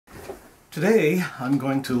Today I'm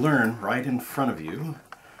going to learn right in front of you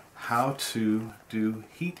how to do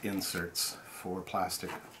heat inserts for plastic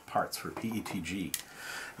parts for PETG.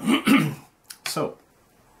 So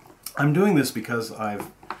I'm doing this because I've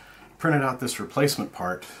printed out this replacement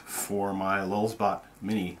part for my Lulzbot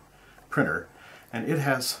Mini printer, and it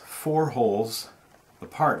has 4 holes. The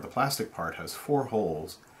plastic part has 4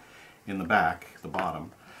 holes in the back, the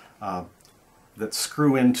bottom, that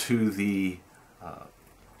screw into the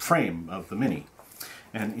frame of the Mini.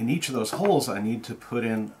 And in each of those holes I need to put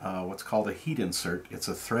in what's called a heat insert. It's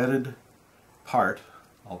a threaded part.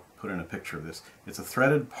 I'll put in a picture of this. It's a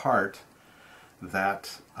threaded part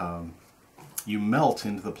that you melt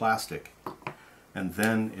into the plastic, and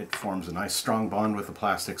then it forms a nice strong bond with the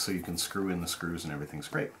plastic so you can screw in the screws and everything's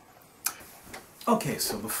great. Okay,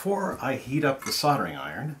 so before I heat up the soldering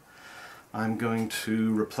iron, I'm going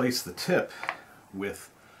to replace the tip with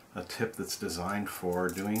a tip that's designed for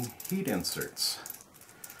doing heat inserts.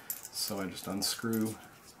 So I just unscrew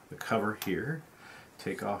the cover here,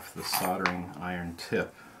 take off the soldering iron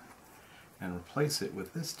tip, and replace it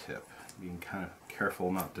with this tip, being kind of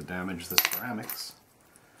careful not to damage the ceramics.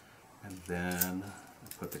 And then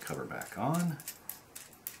I put the cover back on.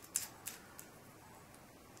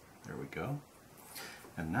 There we go.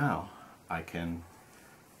 And now I can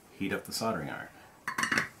heat up the soldering iron.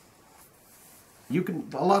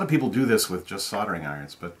 A lot of people do this with just soldering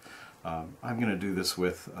irons, but I'm going to do this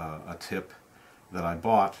with a tip that I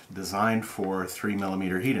bought designed for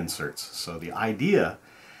 3mm heat inserts. So the idea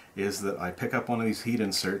is that I pick up one of these heat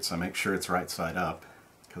inserts, I make sure it's right side up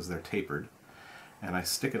because they're tapered, and I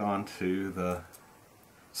stick it onto the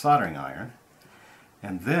soldering iron,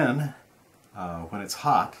 and then when it's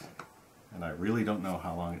hot, and I really don't know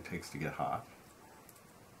how long it takes to get hot,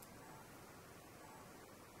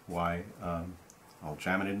 I'll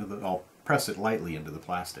jam it into I'll press it lightly into the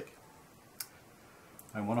plastic.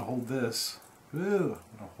 I want to hold this. Ooh,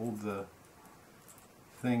 I want to hold the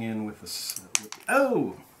thing in with the.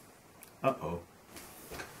 Oh! Uh-oh.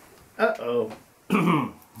 Uh-oh.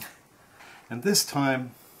 And this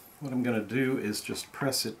time, what I'm going to do is just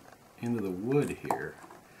press it into the wood here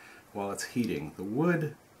while it's heating. The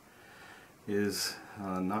wood is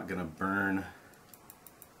not going to burn.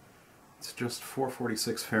 It's just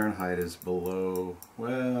 446 Fahrenheit is below,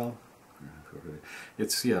 well,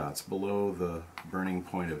 it's below the burning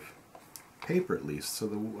point of paper at least.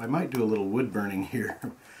 So I might do a little wood burning here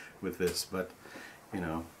with this, but you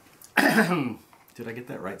know, did I get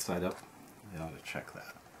that right side up? I ought to check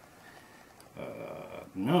that.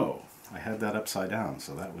 No, I had that upside down,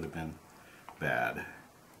 so that would have been bad.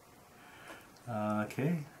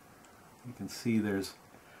 Okay, you can see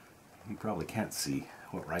you probably can't see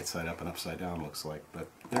what right side up and upside down looks like, but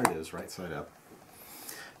there it is, right side up.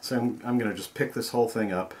 So I'm going to just pick this whole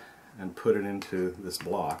thing up and put it into this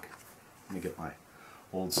block. Let me get my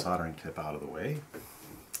old soldering tip out of the way.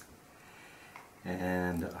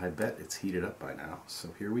 And I bet it's heated up by now, so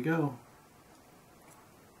here we go.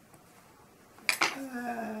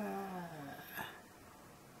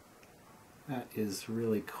 That is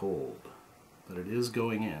really cold, but it is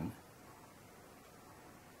going in.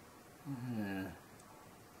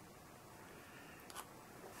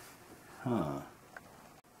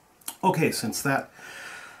 Okay, since that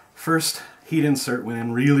first heat insert went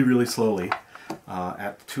in really, really slowly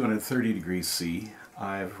at 230 degrees C,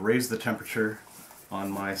 I've raised the temperature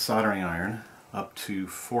on my soldering iron up to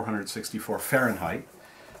 464 Fahrenheit,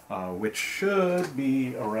 which should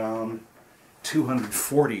be around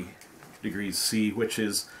 240 degrees C, which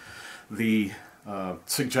is the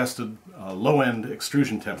suggested low-end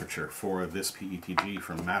extrusion temperature for this PETG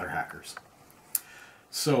from Matter Hackers.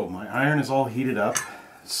 So my iron is all heated up,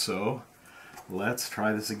 so let's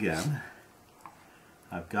try this again.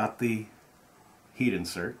 I've got the heat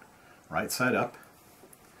insert right side up.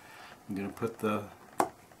 I'm going to put the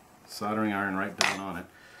soldering iron right down on it.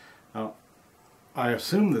 Now, I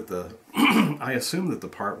assume that the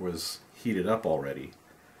part was heated up already,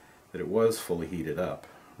 that it was fully heated up,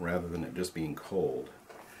 rather than it just being cold,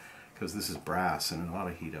 because this is brass and it ought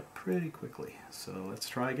to heat up pretty quickly. So let's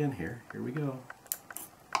try again here. Here we go.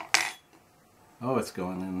 Oh, it's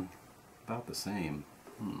going in about the same.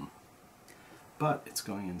 But it's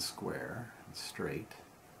going in square and straight,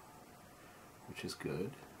 which is good.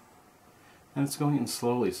 And it's going in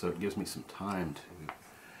slowly, so it gives me some time to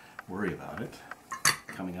worry about it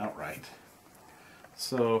coming out right.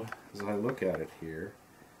 So as I look at it here,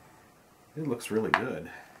 it looks really good.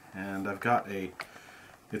 And I've got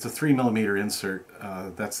it's a 3mm insert,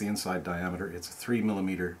 that's the inside diameter. It's a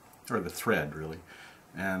 3mm, or the thread really.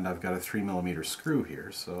 And I've got a 3mm screw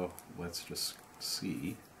here, so let's just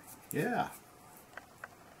see. Yeah.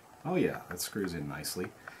 Oh yeah, that screws in nicely,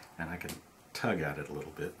 and I can tug at it a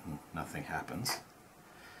little bit and nothing happens.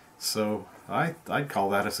 So I'd call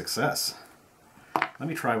that a success. Let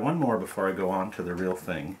me try one more before I go on to the real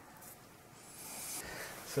thing.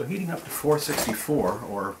 So heating up to 464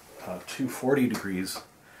 or 240 degrees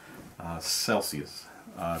Celsius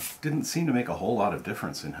didn't seem to make a whole lot of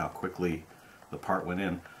difference in how quickly the part went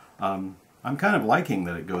in. I'm kind of liking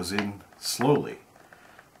that it goes in slowly,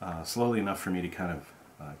 slowly enough for me to kind of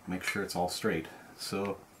make sure it's all straight.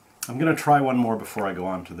 So I'm going to try one more before I go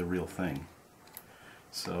on to the real thing.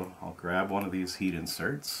 So I'll grab one of these heat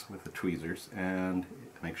inserts with the tweezers and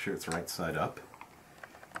make sure it's right side up.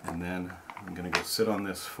 And then I'm going to go sit on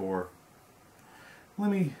this for,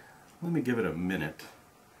 let me give it a minute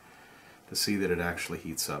to see that it actually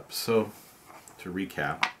heats up. So to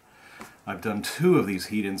recap, I've done 2 of these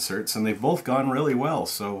heat inserts and they've both gone really well,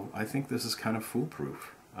 so I think this is kind of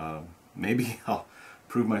foolproof. Maybe I'll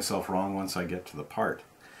prove myself wrong once I get to the part.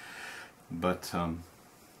 But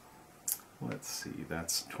let's see,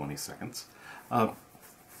 that's 20 seconds.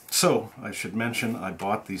 So I should mention I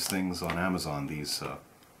bought these things on Amazon, these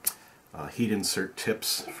heat insert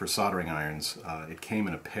tips for soldering irons. It came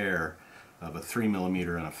in a pair of a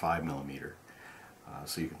 3mm and a 5mm,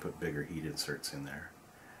 so you can put bigger heat inserts in there.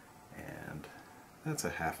 And that's a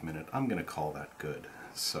 ½ minute. I'm going to call that good.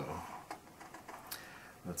 So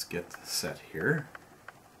let's get set here.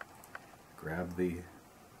 Grab the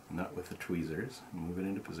nut with the tweezers, move it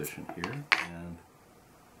into position here, and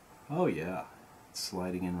oh yeah, it's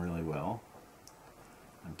sliding in really well.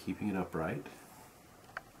 I'm keeping it upright,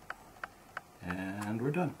 and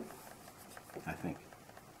we're done, I think.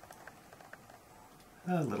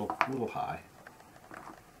 A little high,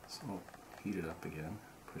 so heat it up again,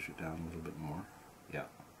 push it down a little bit more, yeah,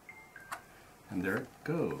 and there it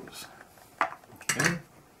goes. Okay,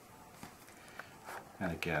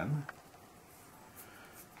 and again,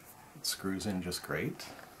 it screws in just great.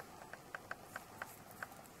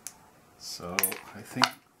 So I think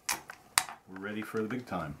we're ready for the big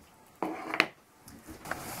time.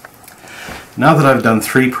 Now that I've done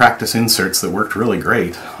 3 practice inserts that worked really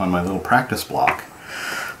great on my little practice block,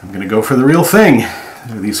 I'm going to go for the real thing.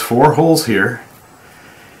 There are these 4 holes here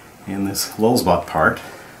in this Lulzbot part.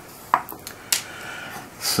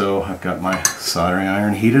 So I've got my soldering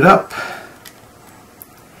iron heated up,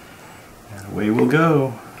 and away we'll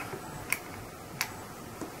go.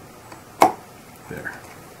 There.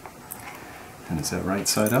 And is that right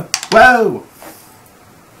side up? Whoa!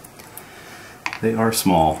 They are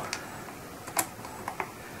small.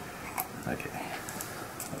 Okay,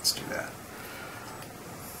 let's do that.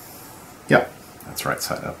 Yep, that's right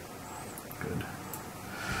side up. Good.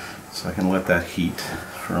 So I can let that heat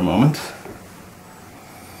for a moment.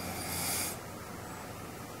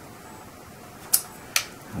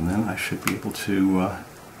 And then I should be able to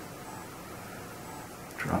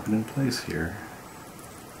drop it in place here.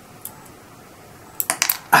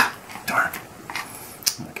 Ah, darn.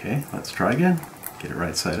 Okay, let's try again. Get it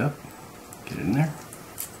right side up. Get it in there.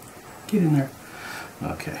 Get in there.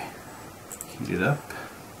 Okay, heat it up.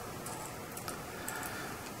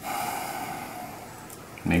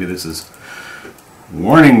 Maybe this is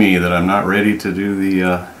warning me that I'm not ready to do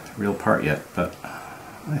the real part yet, but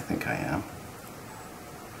I think I am.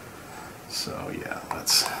 So yeah,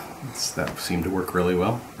 that seemed to work really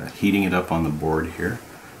well. That heating it up on the board here.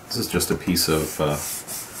 This is just a piece of,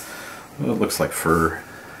 well, it looks like fir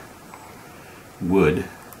wood.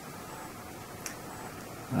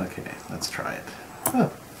 Okay, let's try it.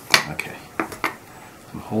 Oh, okay.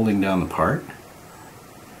 I'm holding down the part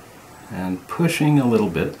and pushing a little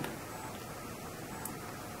bit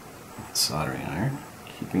with the soldering iron,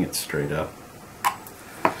 keeping it straight up.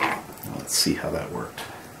 Now let's see how that worked.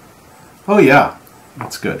 Oh yeah,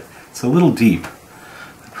 that's good. It's a little deep.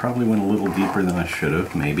 I probably went a little deeper than I should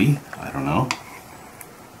have, maybe. I don't know.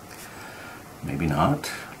 Maybe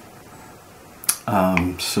not.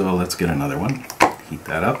 So let's get another one. Heat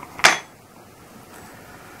that up.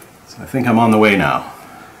 So I think I'm on the way now.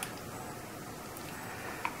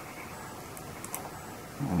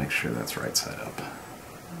 I'll make sure that's right side up.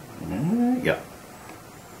 Yeah.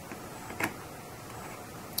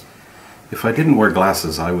 If I didn't wear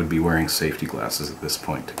glasses, I would be wearing safety glasses at this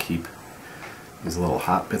point to keep these little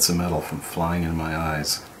hot bits of metal from flying in my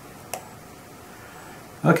eyes.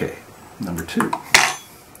 Okay, number 2.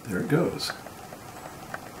 There it goes.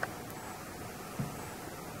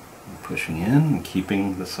 I'm pushing in and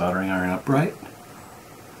keeping the soldering iron upright.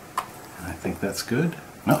 And I think that's good.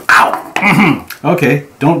 No, ow! Okay,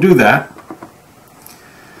 don't do that.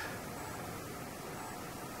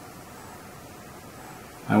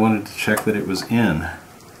 I wanted to check that it was in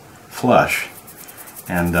flush,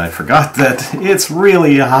 and I forgot that it's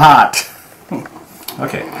really hot.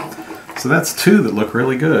 Okay, so that's two that look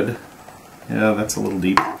really good. Yeah, that's a little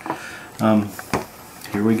deep.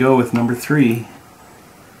 Here we go with number 3.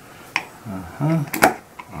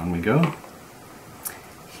 On we go.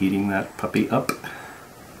 Heating that puppy up.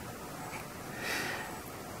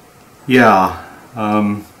 Yeah,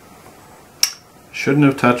 shouldn't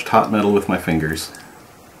have touched hot metal with my fingers.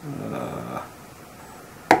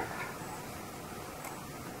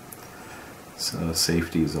 So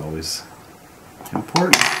safety is always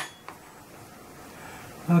important.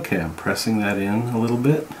 Okay, I'm pressing that in a little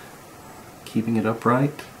bit, keeping it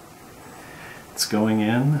upright. It's going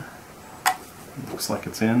in. Looks like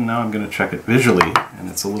it's in. Now I'm going to check it visually, and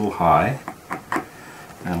it's a little high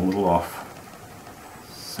and a little off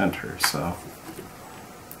center. So,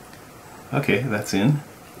 okay, that's in.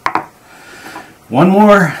 One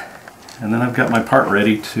more, and then I've got my part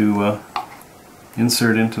ready to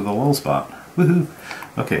insert into the Lulzbot. Woohoo!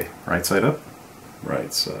 Okay, right side up,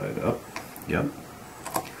 right side up. Yep.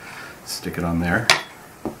 Stick it on there.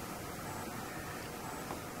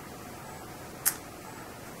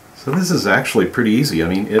 So this is actually pretty easy. I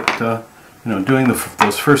mean, it doing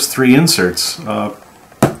those first 3 inserts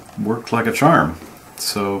worked like a charm.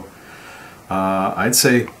 So I'd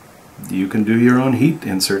say you can do your own heat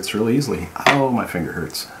inserts really easily. Oh, my finger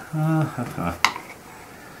hurts.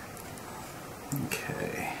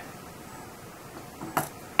 Okay.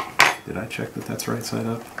 Did I check that that's right side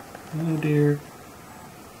up? Oh dear.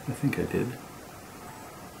 I think I did.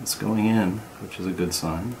 It's going in, which is a good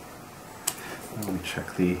sign. Let me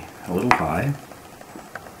check a little high.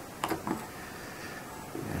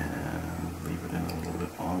 And leave it in a little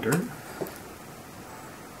bit longer.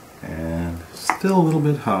 And still a little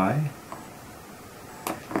bit high.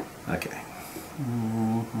 Okay.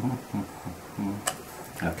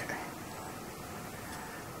 Okay.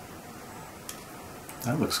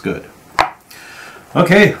 That looks good.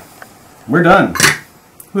 Okay, we're done.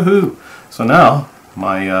 Woohoo! So now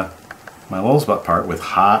my my Lulzbot part with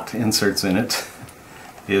hot inserts in it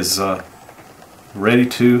is ready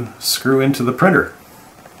to screw into the printer.